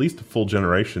be at least a full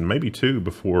generation, maybe two,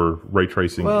 before ray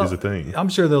tracing is a thing. I'm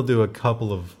sure they'll do a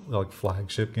couple of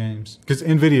flagship games, because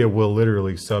NVIDIA will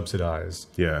literally subsidize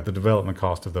the development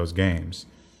cost of those games.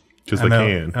 Because they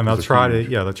can. And they'll try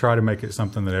to make it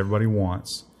something that everybody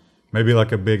wants. Maybe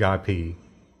like a big IP.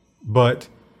 But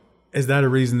is that a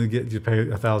reason to pay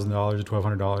 $1,000 or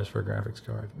 $1,200 for a graphics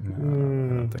card? No, I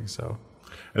don't think so.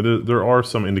 And there are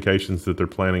some indications that they're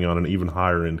planning on an even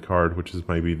higher end card, which is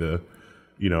maybe the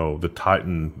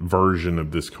Titan version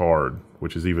of this card,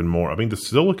 which is even more. I mean, the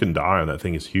silicon die on that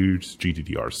thing is huge. It's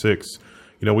GDDR6.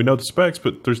 We know the specs,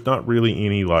 but there's not really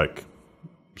any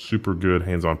super good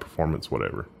hands-on performance,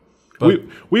 whatever. But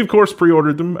we of course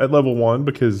pre-ordered them at Level 1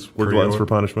 because we're gluttons for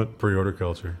punishment. Pre-order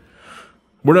culture.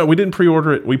 We didn't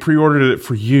pre-order it. We pre-ordered it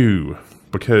for you,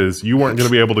 because you weren't going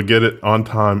to be able to get it on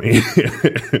time.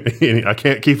 I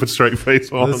can't keep a straight face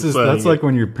while I'm saying that's like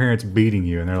when your parents beating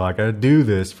you and they're like, I do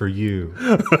this for you.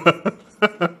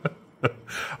 I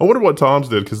wonder what Tom's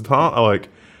did, because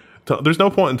there's no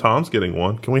point in Tom's getting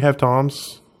one. Can we have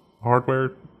Tom's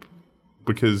Hardware?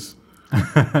 Because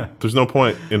there's no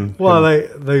point in... Well,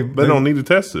 they don't need to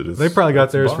test it. They probably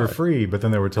got theirs for free, but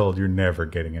then they were told you're never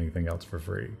getting anything else for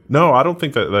free. No, I don't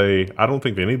think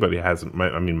anybody hasn't.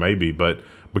 I mean, maybe, but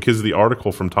because of the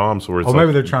article from Tom's where it's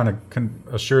maybe they're trying to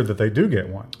assure that they do get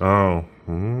one. Oh.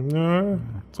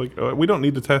 It's like, we don't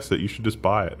need to test it. You should just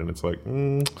buy it. And it's like,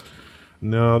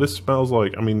 no, this smells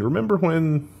like... I mean, remember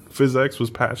when PhysX was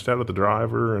patched out of the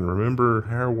driver, and remember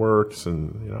Hairworks,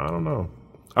 and, I don't know.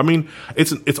 I mean,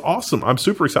 it's awesome. I'm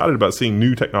super excited about seeing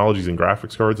new technologies in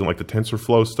graphics cards and the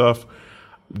TensorFlow stuff.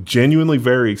 Genuinely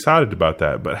very excited about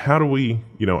that. But how do we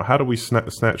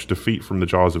snatch defeat from the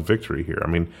jaws of victory here? I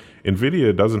mean,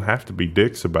 NVIDIA doesn't have to be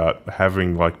dicks about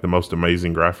having the most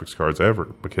amazing graphics cards ever,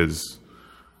 because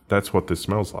that's what this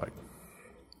smells like.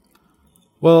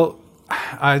 Well,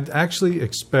 I actually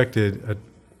expected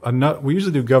we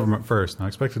usually do government first, and I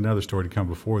expected another story to come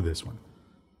before this one.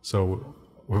 So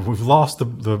we've lost the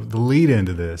lead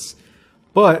into this.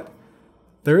 But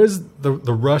there is the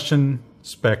Russian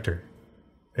specter.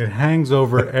 It hangs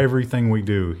over everything we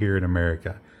do here in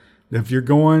America. If you're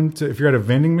at a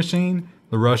vending machine,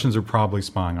 the Russians are probably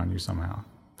spying on you somehow.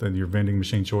 Then your vending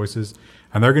machine choices,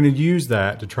 and they're going to use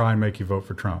that to try and make you vote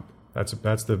for Trump. That's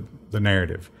the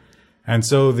narrative. And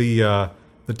so the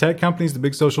tech companies, the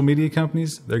big social media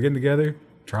companies, they're getting together,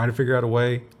 trying to figure out a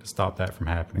way to stop that from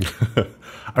happening.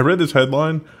 I read this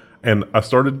headline, and I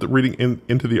started reading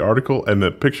into the article, and the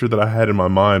picture that I had in my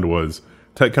mind was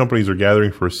tech companies are gathering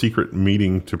for a secret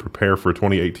meeting to prepare for a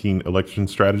 2018 election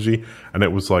strategy. And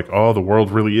it was like, oh, the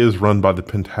world really is run by the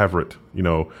Pentaveret. You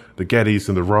know, the Gettys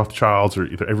and the Rothschilds, or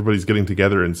everybody's getting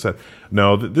together and said,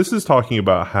 no, this is talking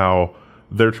about how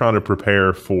they're trying to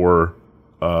prepare for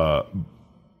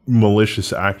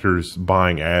malicious actors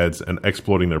buying ads and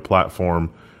exploiting their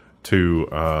platform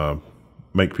to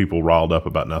make people riled up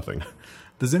about nothing.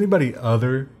 Does anybody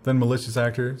other than malicious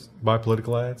actors buy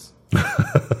political ads?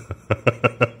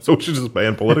 So we should just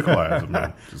ban political ads. I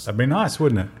mean, that'd be nice,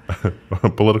 wouldn't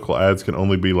it? Political ads can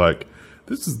only be like,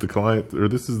 this is the client, or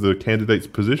this is the candidate's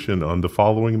position on the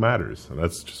following matters. And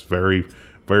that's just very,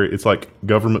 very, it's like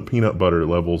government peanut butter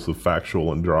levels of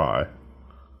factual and dry.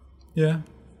 Yeah,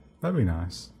 that'd be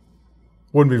nice.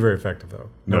 Wouldn't be very effective, though.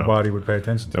 Nobody would pay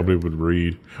attention to it. Nobody would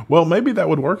read. Well, maybe that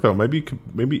would work, though. Maybe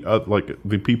like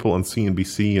the people on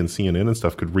CNBC and CNN and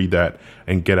stuff could read that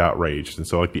and get outraged. And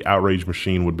so like the outrage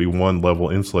machine would be one level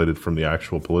insulated from the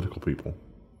actual political people.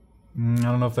 I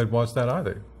don't know if they'd watch that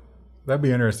either. That'd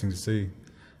be interesting to see.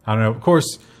 I don't know. Of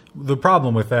course, the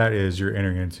problem with that is you're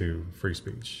entering into free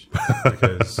speech.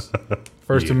 Because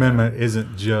First Amendment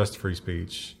isn't just free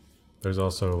speech. There's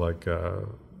also like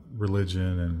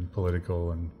religion and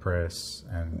political and press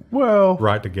and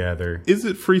right to gather. Is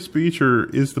it free speech,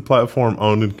 or is the platform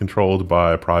owned and controlled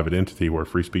by a private entity where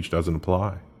free speech doesn't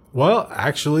apply? Well,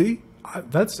 actually,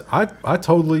 I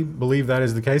totally believe that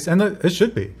is the case, and it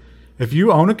should be. If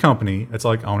you own a company, it's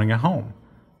like owning a home.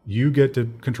 You get to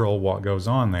control what goes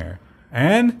on there,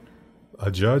 and a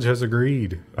judge has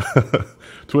agreed.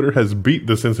 Twitter has beat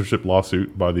the censorship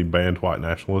lawsuit by the banned white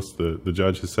nationalists. The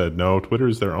judge has said, no, Twitter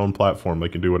is their own platform. They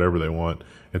can do whatever they want.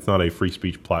 It's not a free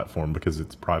speech platform because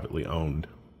it's privately owned.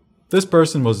 This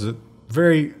person was a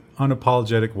very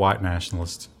unapologetic white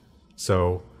nationalist.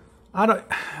 So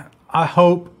I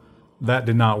hope that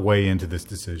did not weigh into this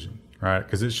decision, right?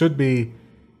 Because it should be,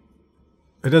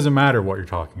 it doesn't matter what you're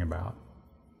talking about.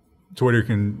 Twitter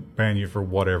can ban you for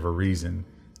whatever reason.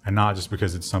 And not just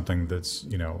because it's something that's,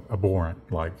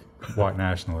 abhorrent, like white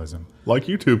nationalism. Like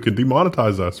YouTube can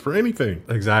demonetize us for anything.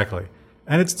 Exactly.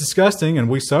 And it's disgusting, and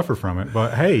we suffer from it.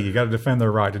 But, hey, you got to defend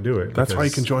their right to do it. That's why you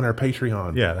can join our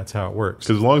Patreon. Yeah, that's how it works.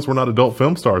 Because as long as we're not adult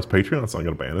film stars, Patreon's not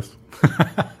going to ban us.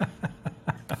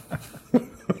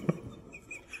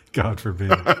 God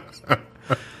forbid.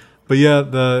 But, yeah,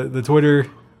 the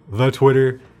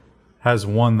Twitter has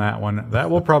won that one.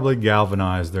 That will probably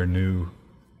galvanize their new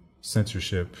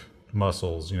censorship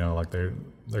muscles, like they're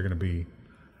going to be,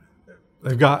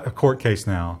 they've got a court case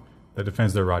now that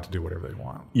defends their right to do whatever they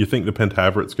want. You think the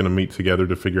Pentaveret's going to meet together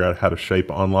to figure out how to shape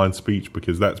online speech?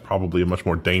 Because that's probably a much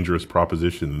more dangerous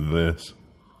proposition than this.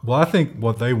 Well, I think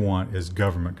what they want is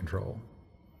government control,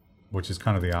 which is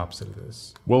kind of the opposite of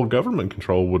this. Well, government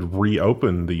control would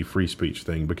reopen the free speech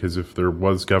thing, because if there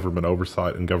was government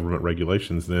oversight and government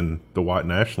regulations, then the white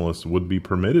nationalists would be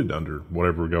permitted under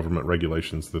whatever government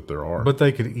regulations that there are. But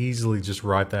they could easily just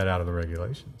write that out of the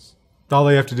regulations. All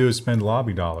they have to do is spend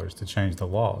lobby dollars to change the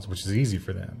laws, which is easy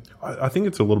for them. I think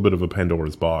it's a little bit of a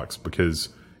Pandora's box, because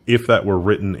if that were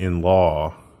written in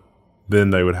law, then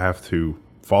they would have to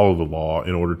follow the law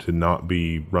in order to not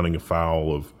be running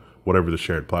afoul of whatever the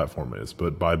shared platform is.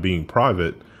 But by being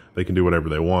private, they can do whatever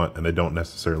they want, and they don't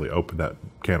necessarily open that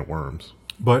can of worms.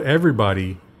 But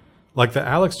everybody, like the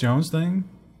Alex Jones thing,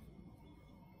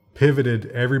 pivoted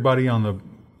everybody on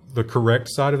the correct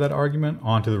side of that argument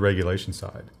onto the regulation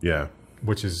side. Yeah.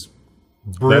 Which is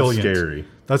brilliant. That's scary.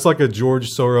 That's like a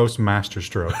George Soros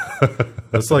masterstroke.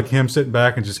 That's like him sitting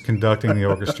back and just conducting the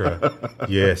orchestra.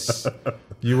 Yes,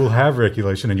 you will have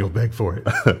regulation and you'll beg for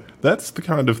it. That's the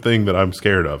kind of thing that I'm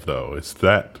scared of, though. It's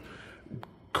that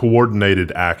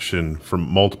coordinated action from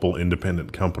multiple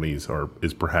independent companies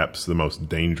is perhaps the most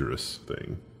dangerous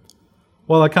thing.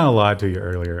 Well, I kind of lied to you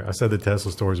earlier. I said the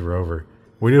Tesla stores were over.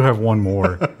 We do have one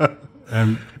more.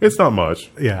 And it's not much.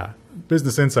 Yeah.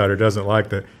 Business Insider doesn't like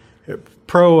the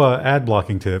pro ad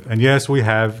blocking tip. And yes, we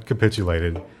have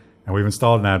capitulated and we've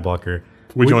installed an ad blocker.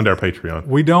 We joined our Patreon.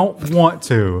 We don't want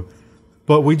to,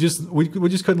 But we just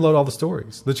couldn't load all the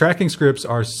stories. The tracking scripts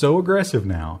are so aggressive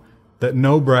now that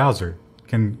no browser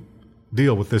can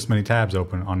deal with this many tabs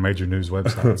open on major news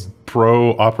websites.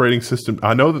 Pro operating system.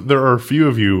 I know that there are a few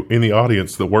of you in the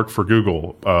audience that work for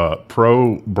Google.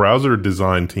 Pro browser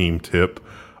design team tip.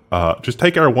 Just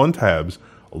take our one tabs,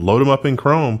 load them up in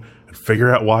Chrome, and figure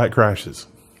out why it crashes.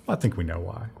 I think we know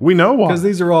why. We know why. Because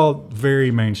these are all very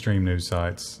mainstream news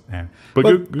sites.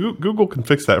 But Google can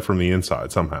fix that from the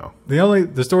inside somehow.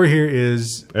 The story here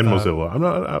is... And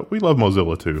Mozilla. We love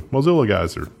Mozilla too. Mozilla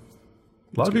guys are... A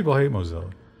lot of people hate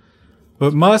Mozilla.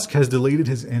 But Musk has deleted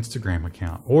his Instagram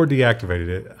account or deactivated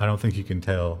it. I don't think you can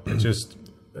tell.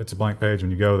 It's a blank page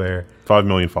when you go there. 5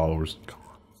 million followers.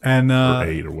 And or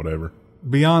 8 or whatever.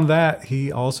 Beyond that,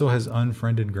 he also has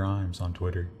unfriended Grimes on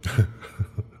Twitter.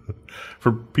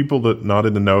 For people that not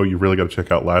in the know, you really got to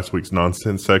check out last week's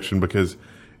nonsense section because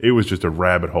it was just a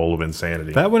rabbit hole of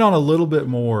insanity. That went on a little bit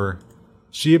more.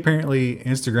 She apparently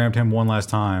Instagrammed him one last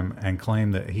time and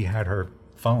claimed that he had her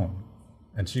phone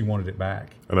and she wanted it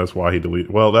back. And that's why he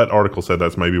deleted. Well, that article said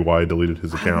that's maybe why he deleted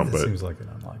his account. But seems like an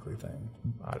unlikely thing.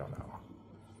 I don't know.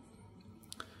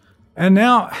 And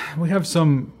now we have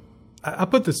some. I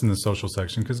put this in the social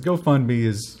section because GoFundMe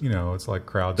is, it's like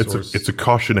crowdsourced. It's a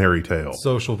cautionary tale.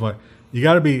 Social fund. You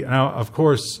got to be now, of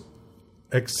course,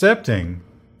 accepting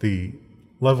the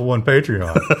Level 1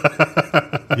 Patreon.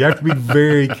 You have to be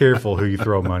very careful who you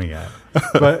throw money at.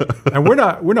 And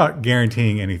we're not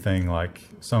guaranteeing anything like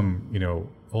some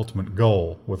ultimate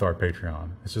goal with our Patreon.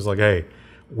 It's just like, hey,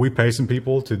 we pay some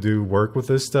people to do work with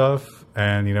this stuff,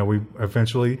 and we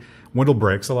eventually Wendell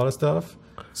breaks a lot of stuff.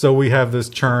 So we have this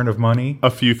churn of money. A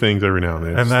few things every now and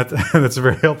then. And that's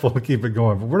very helpful to keep it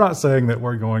going. But we're not saying that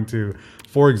we're going to,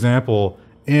 for example,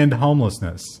 end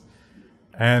homelessness.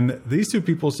 And these two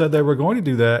people said they were going to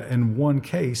do that in one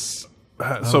case.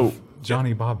 So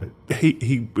Johnny Bobbitt.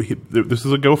 He this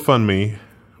is a GoFundMe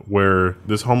where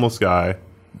this homeless guy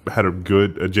had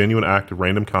a genuine act of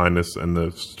random kindness, and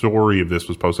the story of this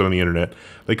was posted on the internet.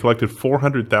 They collected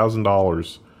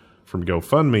 $400,000 from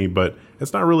GoFundMe, but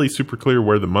it's not really super clear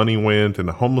where the money went. And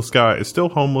the homeless guy is still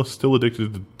homeless, still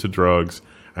addicted to drugs.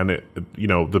 And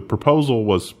the proposal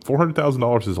was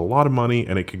 $400,000 is a lot of money,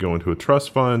 and it could go into a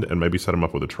trust fund and maybe set him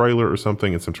up with a trailer or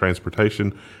something and some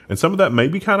transportation. And some of that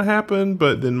maybe kind of happened,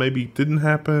 but then maybe didn't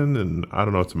happen. And I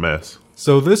don't know, it's a mess.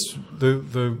 So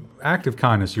the act of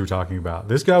kindness you were talking about,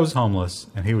 this guy was homeless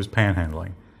and he was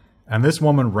panhandling, and this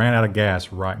woman ran out of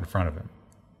gas right in front of him.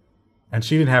 And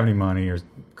she didn't have any money or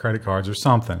credit cards or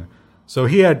something. So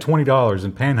he had $20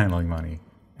 in panhandling money,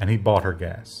 and he bought her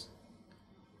gas.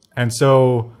 And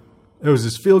so it was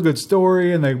this feel-good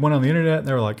story, and they went on the internet, and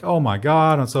they were like, oh, my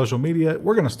God, on social media,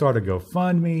 we're going to start a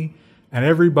GoFundMe. And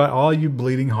everybody, all you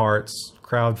bleeding hearts,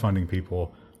 crowdfunding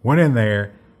people, went in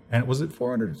there, and was it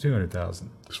 400 or 200,000?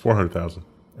 It's 400,000.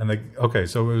 And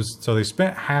so they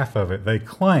spent half of it, they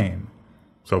claim.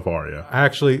 So far, yeah.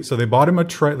 Actually, so they bought him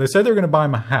they said they were going to buy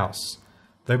him a house.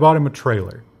 They bought him a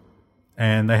trailer,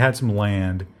 and they had some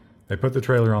land. They put the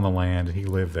trailer on the land, and he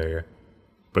lived there.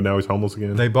 But now he's homeless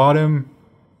again? They bought him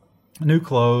new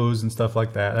clothes and stuff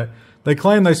like that. They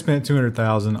claim they spent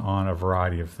 $200,000 on a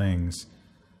variety of things.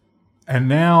 And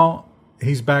now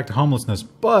he's back to homelessness,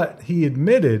 but he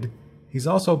admitted he's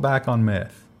also back on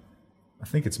meth. I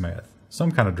think it's meth,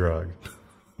 some kind of drug.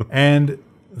 And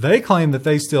they claim that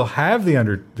they still have the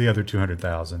other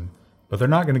 $200,000, but they're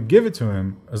not going to give it to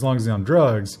him as long as he's on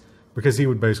drugs, because he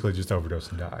would basically just overdose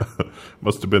and die.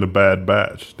 Must have been a bad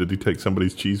batch. Did he take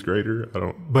somebody's cheese grater? I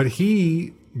don't. But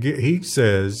he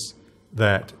says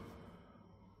that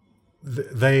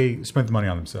they spent the money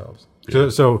on themselves. Yeah.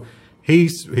 So he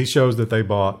shows that they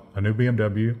bought a new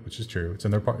BMW, which is true. It's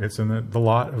in the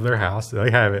lot of their house.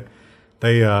 They have it.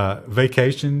 They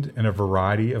vacationed in a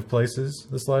variety of places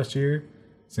this last year.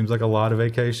 Seems like a lot of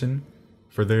vacation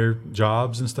for their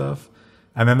jobs and stuff.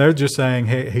 And then they're just saying,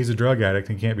 hey, he's a drug addict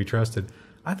and can't be trusted.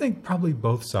 I think probably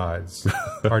both sides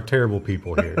are terrible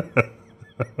people here.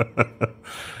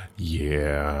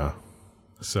 Yeah.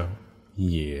 So.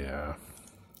 Yeah.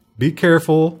 Be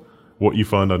careful. What you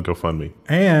fund on GoFundMe.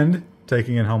 And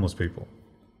taking in homeless people.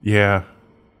 Yeah.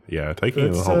 Yeah, taking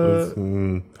in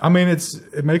homeless. I mean,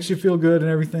 it makes you feel good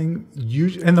and everything.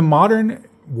 In the modern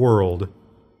world,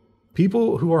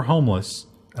 people who are homeless,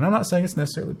 and I'm not saying it's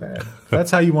necessarily bad. If that's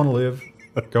how you want to live,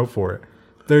 go for it.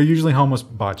 They're usually homeless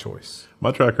by choice.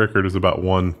 My track record is about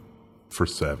 1 for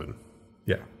 7.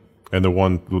 Yeah. And the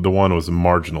one was a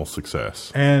marginal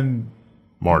success.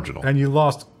 Marginal. And you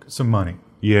lost some money.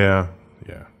 Yeah.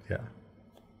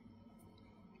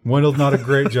 Wendell's not a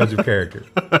great judge of character.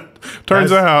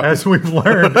 Turns out. As we've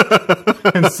learned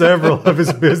in several of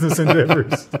his business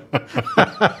endeavors.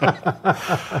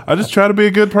 I just try to be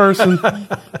a good person.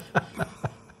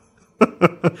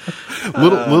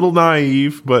 little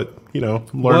naive, but,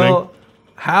 learning. Well,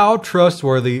 how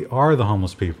trustworthy are the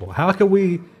homeless people? How could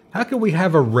we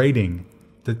have a rating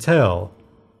to tell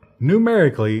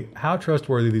numerically how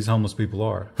trustworthy these homeless people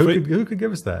are? Who could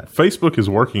give us that? Facebook is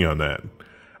working on that.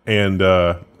 And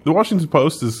the Washington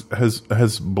Post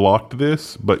has blocked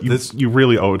this, but you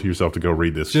really owe it to yourself to go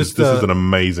read this. This is an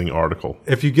amazing article.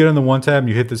 If you get on the one tab and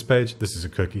you hit this page, this is a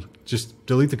cookie. Just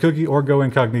delete the cookie or go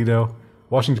incognito.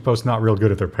 Washington Post not real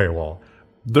good at their paywall.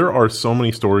 There are so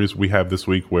many stories we have this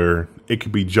week where it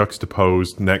could be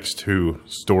juxtaposed next to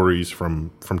stories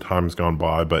from times gone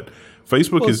by, but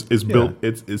Facebook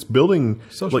is building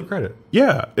social credit.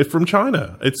 Yeah, it's from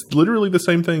China. It's literally the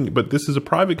same thing, but this is a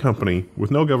private company with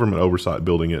no government oversight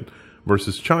building it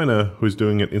versus China, who's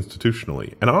doing it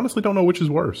institutionally. And I honestly don't know which is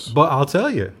worse. But I'll tell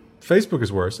you, Facebook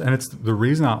is worse, and it's the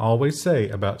reason I always say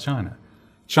about China.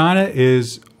 China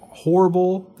is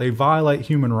horrible. They violate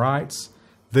human rights.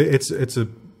 It's a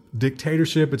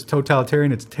dictatorship. It's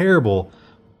totalitarian. It's terrible,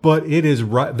 but it is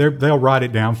right. They'll write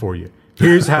it down for you.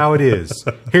 Here's how it is.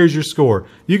 Here's your score.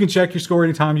 You can check your score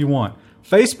anytime you want.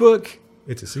 Facebook,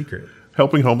 it's a secret.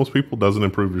 Helping homeless people doesn't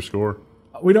improve your score.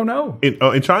 We don't know.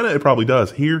 In China, it probably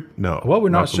does. Here, no. Well, we're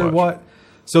not sure what.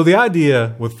 So the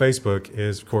idea with Facebook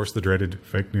is, of course, the dreaded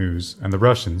fake news and the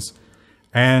Russians.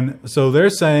 And so they're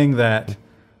saying that,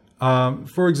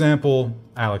 for example,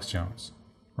 Alex Jones,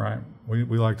 right? We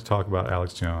like to talk about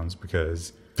Alex Jones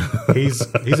because he's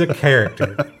a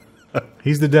character.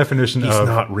 He's the definition of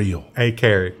not real. A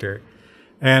character.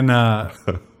 And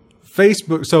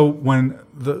Facebook, so when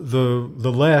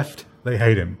the left, they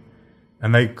hate him.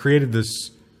 And they created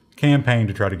this campaign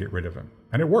to try to get rid of him.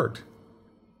 And it worked.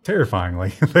 Terrifyingly.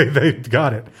 they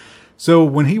got it. So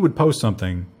when he would post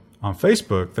something on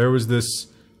Facebook, there was this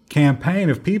campaign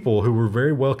of people who were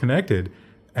very well connected,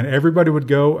 and everybody would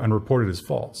go and report it as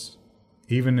false,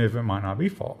 even if it might not be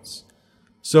false.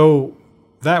 So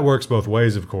that works both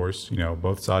ways, of course.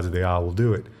 Both sides of the aisle will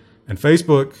do it. And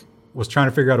Facebook was trying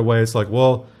to figure out a way. It's like,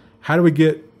 well, how do we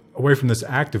get away from this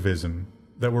activism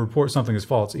that will report something as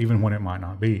false, even when it might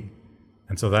not be?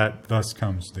 And so thus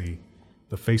comes the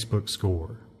Facebook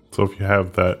score. So if you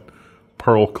have that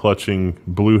pearl-clutching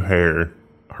blue hair,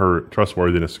 her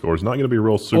trustworthiness score is not going to be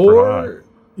real super high. Or,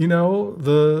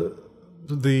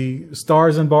 the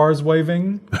stars and bars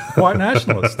waving white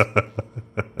nationalist.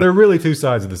 They're really two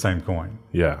sides of the same coin.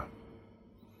 Yeah.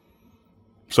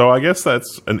 So I guess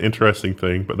that's an interesting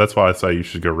thing, but that's why I say you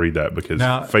should go read that, because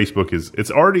now, Facebook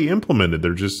it's already implemented.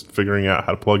 They're just figuring out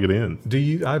how to plug it in.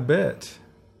 I bet.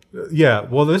 Yeah.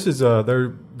 Well, this is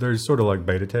they're sort of like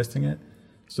beta testing it,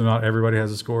 so not everybody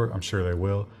has a score. I'm sure they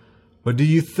will. But do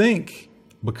you think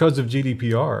because of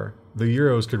GDPR, the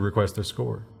Euros could request their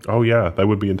score? Oh yeah, they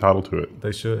would be entitled to it.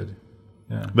 They should.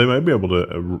 Yeah. They may be able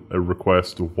to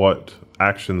request what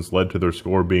actions led to their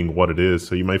score being what it is.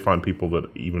 So you may find people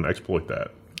that even exploit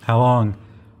that. How long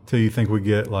till you think we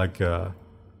get like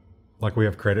we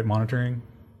have credit monitoring?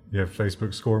 You have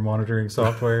Facebook score monitoring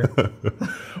software?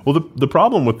 Well, the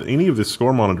problem with any of this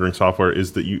score monitoring software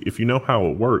is that if you know how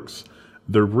it works,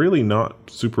 they're really not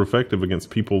super effective against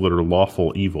people that are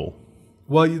lawful evil.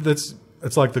 Well, it's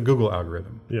like the Google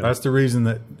algorithm. Yeah. That's the reason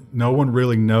that no one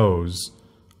really knows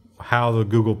how the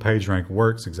Google PageRank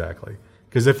works exactly.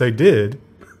 Because if they did,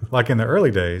 like in the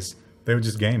early days, they would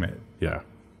just game it. Yeah.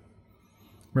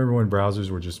 Remember when browsers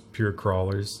were just pure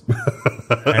crawlers?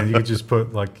 And you could just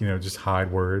put just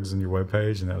hide words in your web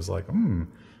page, and it was like,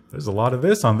 there's a lot of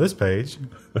this on this page.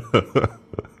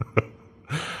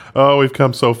 Oh, we've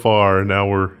come so far. Now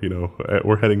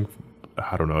we're heading.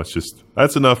 I don't know. It's just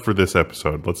that's enough for this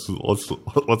episode.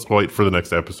 Let's wait for the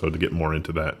next episode to get more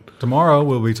into that. Tomorrow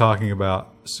we'll be talking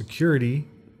about security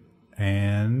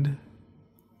and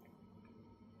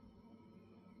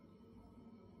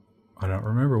I don't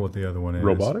remember what the other one is.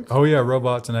 Robotics? Oh yeah,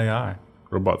 robots and AI.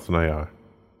 Robots and AI.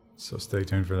 So stay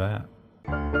tuned for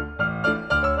that.